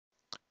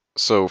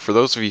So, for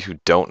those of you who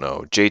don't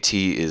know,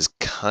 JT is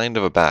kind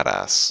of a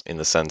badass in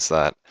the sense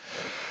that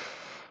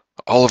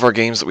all of our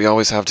games that we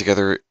always have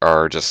together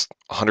are just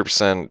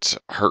 100%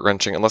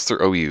 heart-wrenching, unless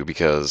they're OU,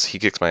 because he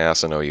kicks my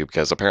ass in OU,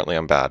 because apparently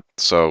I'm bad.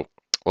 So,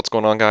 what's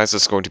going on, guys?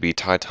 This is going to be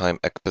Tie Time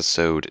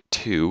Episode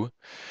 2,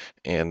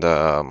 and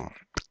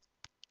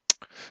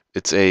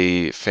it's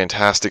a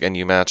fantastic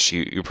NU match.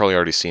 You've probably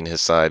already seen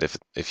his side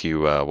if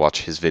you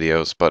watch his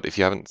videos, but if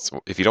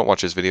you don't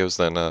watch his videos,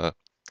 then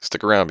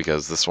stick around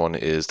because this one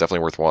is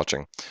definitely worth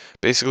watching.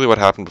 Basically, what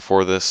happened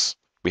before this,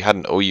 we had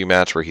an OU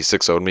match where he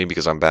 6-0'd me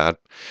because I'm bad,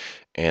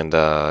 and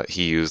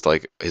he used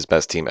like his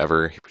best team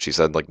ever, which he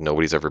said like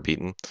nobody's ever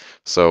beaten.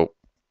 So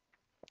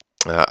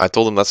I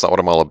told him that's not what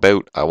I'm all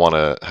about. I want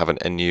to have an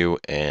NU,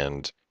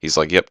 and he's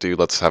like, "Yep, dude,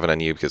 let's have an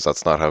NU because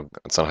that's not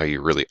how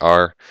you really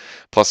are."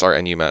 Plus,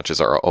 our NU matches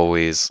are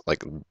always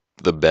like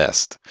the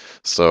best.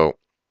 So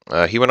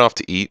he went off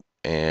to eat,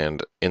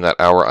 and in that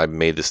hour, I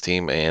made this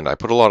team, and I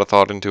put a lot of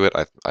thought into it.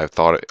 I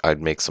thought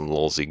I'd make some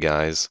lolzy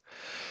guys,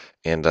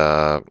 and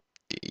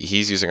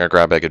he's using our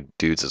grab bag of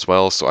dudes as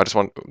well. So I just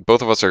want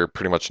both of us are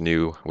pretty much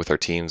new with our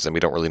teams, and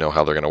we don't really know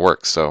how they're going to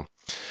work. So.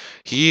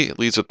 He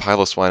leads with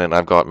Piloswine, and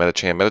I've got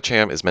Metacham.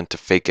 Metacham is meant to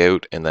fake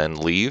out and then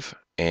leave,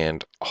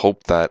 and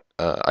hope that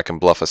I can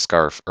bluff a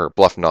scarf or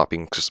bluff not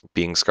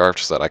being scarfed,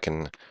 so that I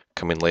can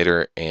come in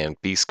later and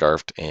be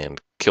scarfed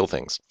and kill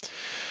things.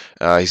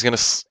 I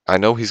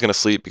know he's gonna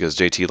sleep because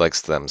JT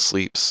likes them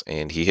sleeps,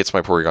 and he hits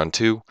my Porygon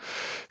too.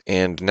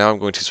 And now I'm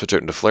going to switch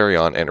out into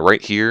Flareon, and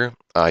right here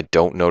I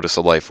don't notice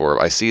a life orb.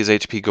 I see his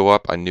HP go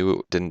up. I knew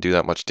it didn't do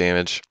that much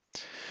damage,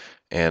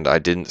 and I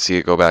didn't see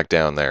it go back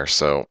down there.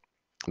 So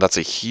that's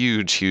a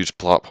huge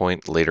plot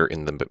point later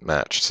in the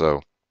match.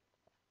 So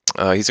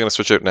he's going to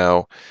switch out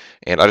now,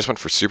 and I just went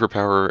for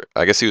superpower.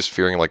 I guess he was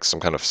fearing like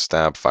some kind of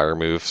stab fire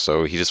move,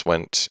 so he just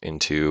went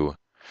into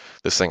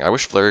this thing. I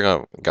wish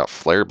Flare got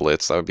Flare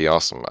Blitz. That would be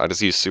awesome. I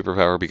just use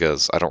superpower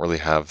because I don't really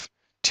have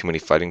too many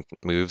fighting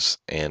moves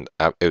and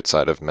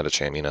outside of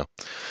Metacham,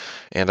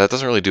 and that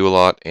doesn't really do a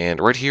lot.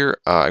 And right here,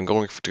 I'm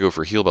going to go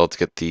for Heal Bell to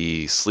get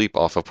the sleep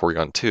off of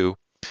Porygon 2.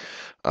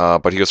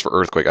 But he goes for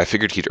Earthquake. I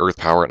figured he'd Earth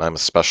Power, and I'm a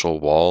special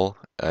wall.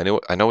 I knew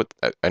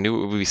it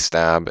would be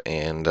stab,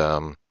 and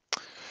I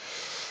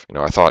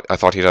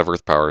thought he'd have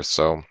Earth Power,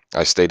 so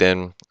I stayed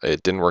in.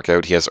 It didn't work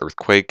out. He has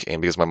Earthquake,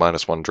 and because my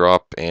 -1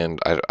 drop, and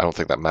I don't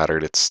think that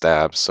mattered. It's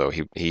stab, so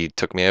he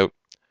took me out.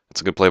 It's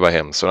a good play by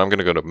him. So now I'm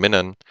gonna go to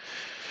Minun,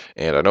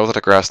 and I know that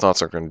the Grass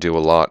Knots aren't going to do a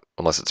lot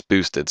unless it's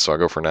boosted, so I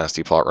go for a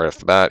Nasty Plot right off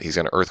the bat. He's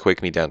going to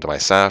Earthquake me down to my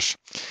Sash.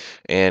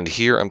 And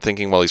here I'm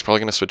thinking, well, he's probably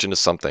going to switch into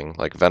something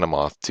like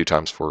Venomoth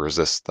 2x4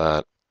 resist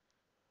that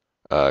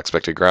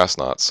expected Grass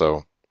Knot,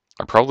 so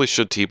I probably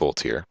should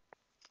T-Bolt here,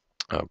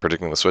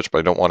 predicting the switch, but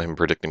I don't want him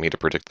predicting me to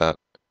predict that,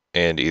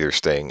 and either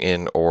staying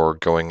in or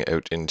going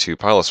out into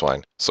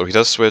Piloswine. So he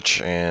does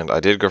switch, and I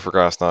did go for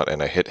Grass Knot,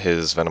 and I hit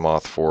his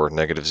Venomoth for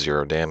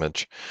 -0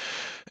 damage.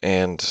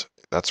 And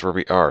that's where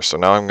we are. So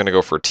now I'm going to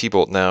go for a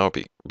T-Bolt now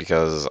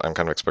because I'm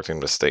kind of expecting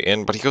him to stay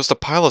in. But he goes to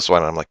Piloswine,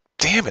 and I'm like,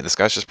 damn it, this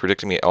guy's just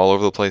predicting me all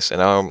over the place.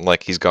 And now I'm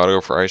like, he's got to go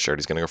for Ice Shard.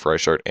 He's going to go for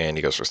Ice Shard, and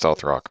he goes for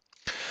Stealth Rock.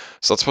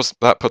 So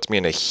that puts me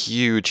in a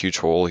huge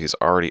hole. He's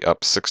already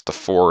up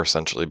 6-4,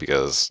 essentially,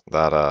 because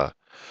that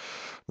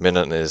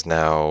Minun is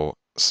now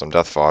some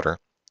death fodder.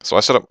 So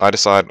I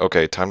decide,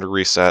 okay, time to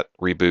reset,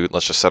 reboot.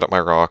 Let's just set up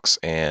my rocks,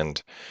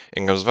 and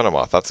in goes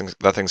Venomoth. That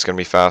thing's going to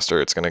be faster.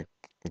 It's going to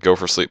go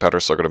for sleep powder,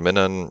 so I go to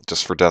Minun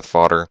just for death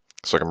fodder,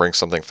 so I can bring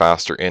something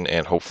faster in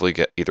and hopefully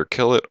either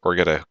kill it or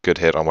get a good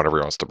hit on whatever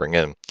he wants to bring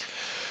in.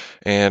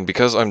 And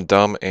because I'm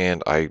dumb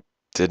and I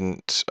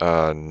didn't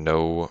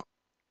know,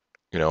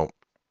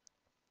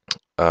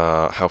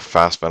 how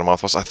fast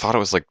Venomoth was, I thought it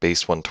was like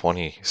base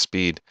 120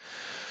 speed.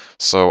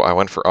 So I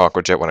went for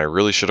Aqua Jet when I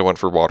really should have went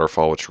for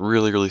Waterfall, which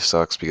really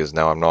sucks because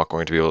now I'm not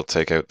going to be able to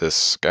take out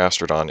this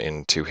Gastrodon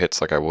in 2 hits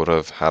like I would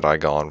have had I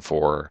gone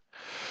for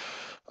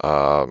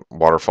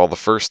Waterfall the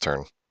first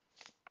turn.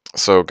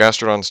 So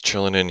Gastrodon's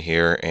chilling in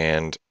here,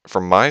 and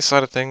from my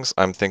side of things,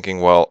 I'm thinking,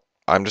 well,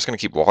 I'm just going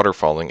to keep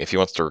waterfalling. If he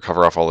wants to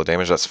recover off all the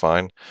damage, that's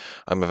fine.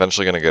 I'm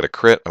eventually going to get a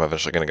crit. I'm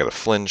eventually going to get a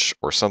flinch,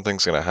 or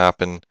something's going to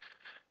happen.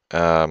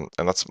 And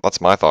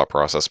that's my thought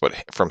process. But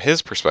from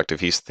his perspective,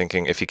 he's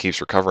thinking if he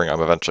keeps recovering,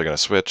 I'm eventually going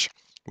to switch,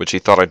 which he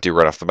thought I'd do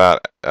right off the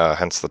bat,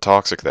 hence the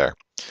Toxic there.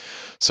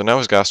 So now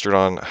his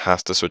Gastrodon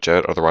has to switch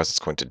out, otherwise it's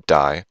going to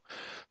die.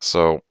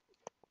 So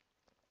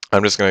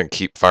I'm just going to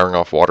keep firing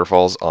off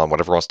waterfalls on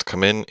whatever wants to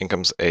come in. In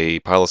comes a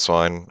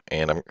Piloswine,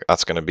 and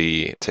that's going to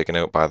be taken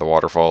out by the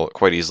waterfall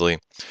quite easily.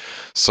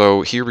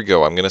 So here we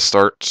go. I'm going to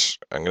start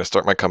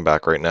my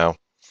comeback right now.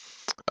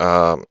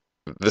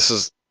 This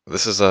is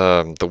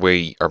the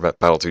way our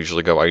battles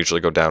usually go. I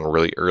usually go down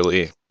really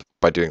early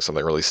by doing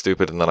something really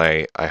stupid, and then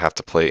I have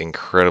to play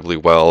incredibly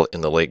well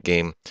in the late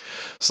game.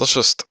 So let's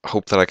just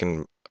hope that I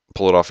can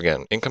pull it off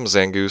again. In comes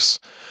Zangoose.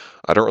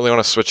 I don't really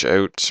want to switch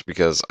out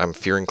because I'm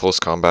fearing close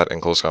combat,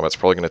 and close combat's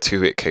probably going to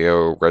 2-hit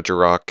KO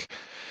Regirock,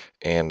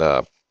 and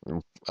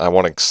I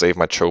want to save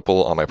my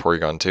Chopal on my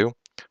Porygon too.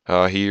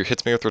 He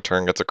hits me with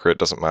return, gets a crit,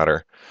 doesn't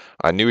matter.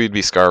 I knew he'd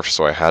be scarfed,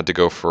 so I had to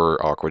go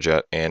for Aqua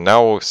Jet. And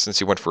now, since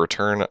he went for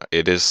return,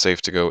 it is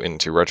safe to go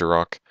into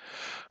Regirock.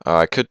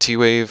 I could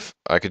T-Wave,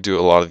 I could do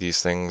a lot of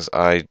these things.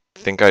 I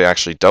think I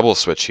actually double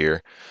switch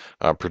here,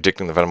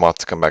 predicting the Venomoth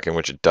to come back in,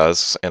 which it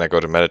does, and I go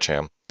to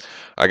Medicham.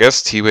 I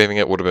guess T-Waving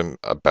it would have been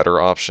a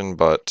better option,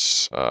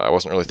 but I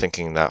wasn't really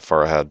thinking that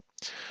far ahead.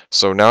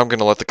 So now I'm going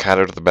to let the cat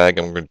out of the bag.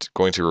 I'm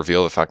going to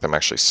reveal the fact that I'm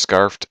actually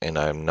scarfed, and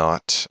I'm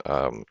not,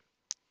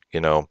 you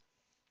know,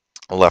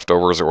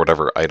 leftovers or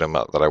whatever item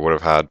that I would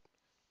have had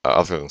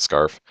other than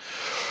scarf.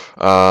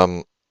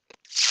 Um,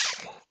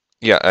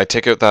 Yeah, I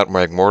take out that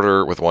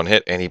Magmortar with one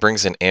hit, and he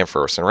brings in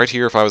Ampharos. And right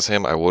here, if I was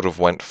him, I would have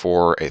went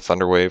for a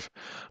Thunder Wave.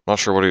 I'm not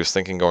sure what he was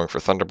thinking going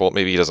for Thunderbolt.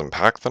 Maybe he doesn't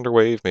pack Thunder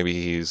Wave. Maybe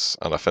he's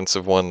an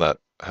offensive one that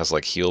has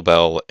like Heal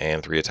Bell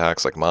and 3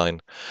 attacks like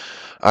mine.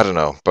 I don't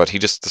know, but he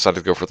just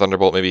decided to go for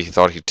Thunderbolt. Maybe he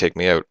thought he'd take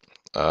me out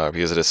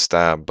because it is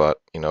stab, but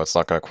it's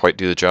not going to quite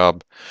do the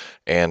job.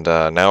 And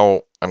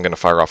now I'm going to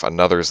fire off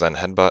another Zen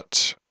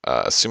Headbutt,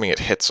 assuming it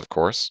hits, of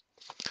course.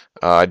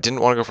 I didn't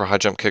want to go for High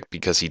Jump Kick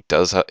because he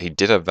did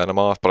have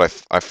Venomoth,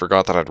 but I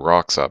forgot that I had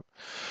Rocks up,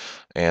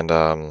 and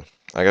I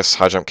guess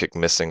High Jump Kick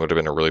missing would have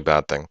been a really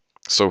bad thing.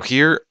 So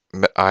here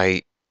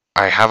I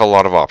have a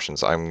lot of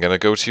options. I'm gonna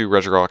go to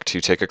Regirock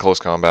to take a close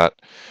combat.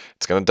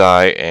 It's gonna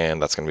die,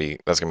 and that's gonna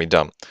be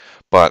dumb.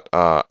 But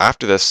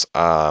after this,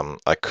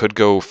 I could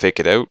go Fake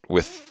It Out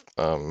with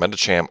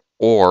Medicham,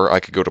 or I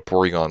could go to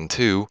Porygon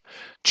 2,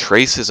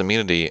 trace his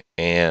immunity,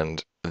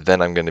 and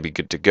then I'm going to be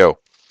good to go.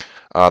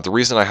 The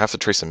reason I have to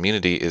trace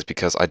immunity is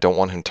because I don't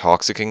want him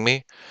toxicking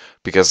me,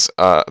 because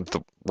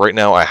right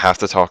now I have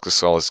to Toxic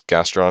Skull as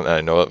Gastrodon, and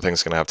I know that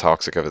thing's going to have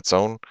Toxic of its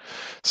own.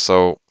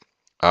 So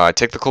I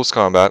take the close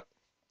combat,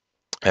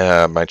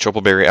 my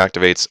Triple Berry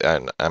activates,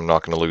 and I'm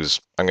not going to lose.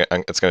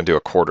 It's going to do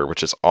a quarter,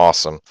 which is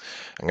awesome.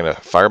 I'm going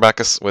to fire back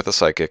with a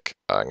Psychic,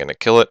 I'm going to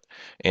kill it,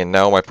 and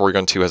now my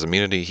Porygon 2 has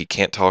immunity. He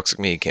can't Toxic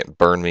me, he can't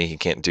burn me, he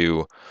can't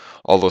do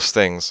all those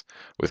things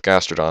with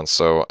Gastrodon,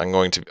 so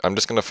I'm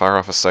just going to fire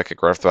off a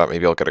Psychic right off the bat.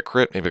 Maybe I'll get a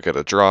crit, maybe I'll get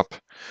a drop.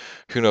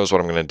 Who knows what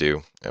I'm going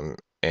to do.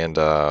 And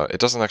it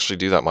doesn't actually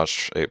do that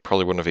much. It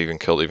probably wouldn't have even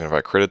killed even if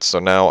I critted, so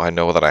now I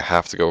know that I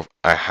have to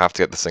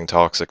get this thing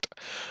Toxic.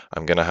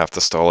 I'm going to have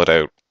to stall it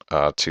out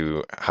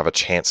to have a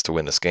chance to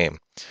win this game.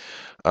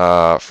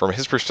 From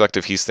his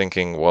perspective, he's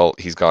thinking, well,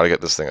 he's got to get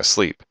this thing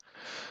asleep.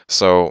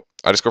 So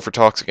I just go for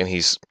Toxic, and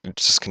he's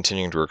just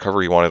continuing to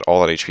recover. He wanted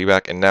all that HP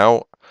back, and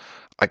now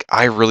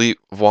I really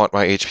want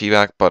my HP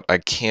back, but I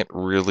can't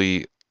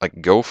really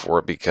go for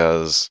it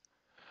because,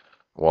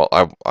 well,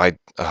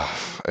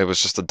 it was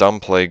just a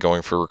dumb play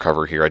going for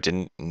recover here. I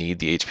didn't need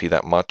the HP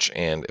that much,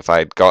 and if I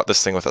had got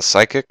this thing with a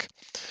Psychic,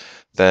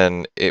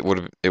 then it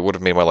would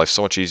have made my life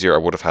so much easier. I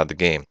would have had the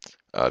game,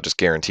 just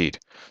guaranteed.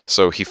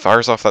 So he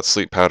fires off that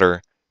Sleep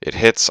Powder. It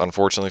hits,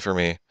 unfortunately for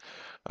me.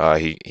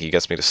 He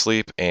gets me to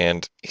sleep,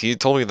 and he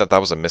told me that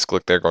was a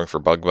misclick there going for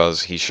Bug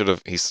Buzz. He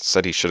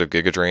said he should have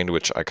Giga Drained,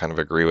 which I kind of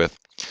agree with.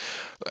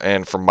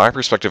 And from my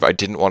perspective, I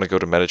didn't want to go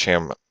to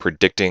Medicham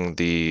predicting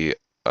the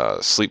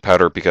Sleep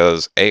Powder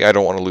because A, I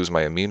don't want to lose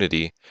my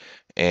immunity,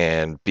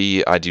 and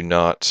B, I do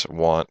not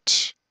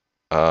want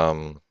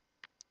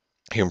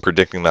him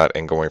predicting that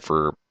and going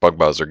for Bug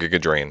Buzz or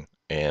Giga Drain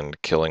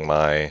and killing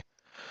my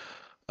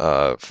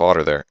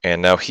fodder there.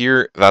 And now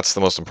here, that's the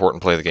most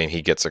important play of the game.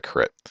 He gets a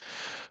crit.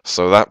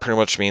 So that pretty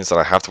much means that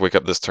I have to wake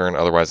up this turn,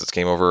 otherwise it's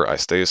game over. I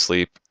stay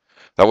asleep.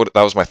 That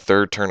was my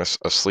third turn of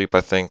sleep,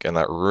 I think, and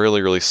that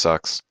really, really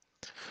sucks.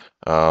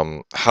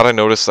 Had I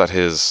noticed that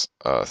his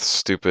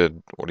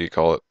stupid, what do you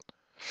call it?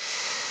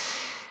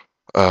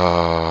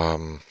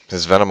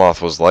 His Venomoth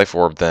was Life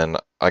Orb, then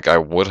I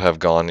would have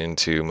gone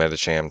into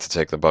Medicham to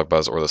take the Bug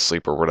Buzz or the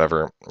Sleep or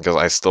whatever, because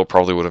I still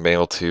probably would have been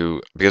able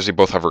to, because we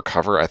both have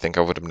Recover, I think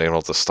I would have been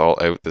able to stall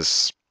out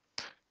this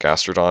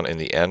Gastrodon in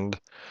the end.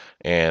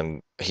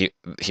 And he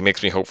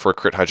makes me hope for a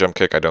crit High Jump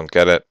Kick. I don't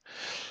get it.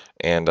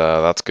 And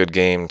that's good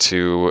game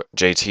to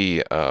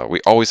JT.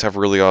 We always have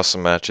really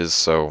awesome matches,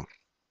 so...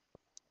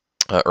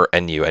 or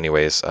NU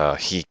anyways.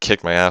 He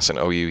kicked my ass in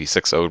OU. He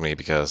 6-0'd me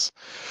because...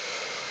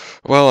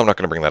 well, I'm not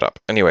going to bring that up.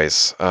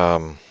 Anyways,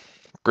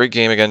 great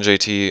game again,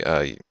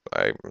 JT.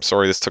 I'm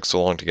sorry this took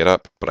so long to get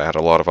up, but I had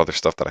a lot of other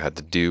stuff that I had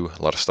to do.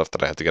 A lot of stuff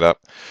that I had to get up.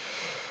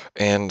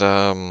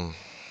 And...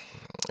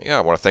 yeah,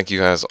 I want to thank you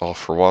guys all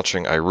for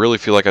watching. I really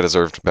feel like I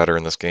deserved better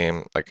in this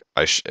game. Like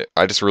I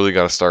just really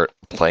got to start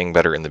playing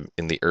better in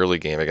the early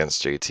game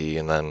against JT,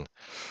 and then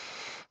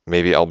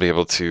maybe I'll be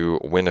able to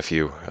win a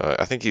few.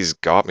 I think he's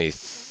got me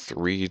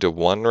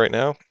 3-1 right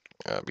now,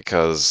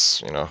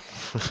 because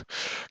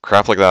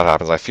crap like that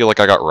happens. I feel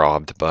like I got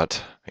robbed,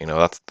 but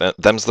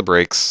them's the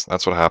breaks.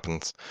 That's what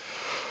happens.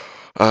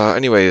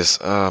 Anyways,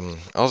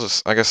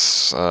 I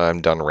guess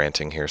I'm done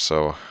ranting here,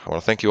 so I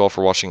want to thank you all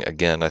for watching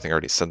again. I think I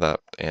already said that,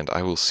 and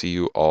I will see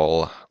you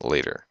all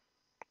later.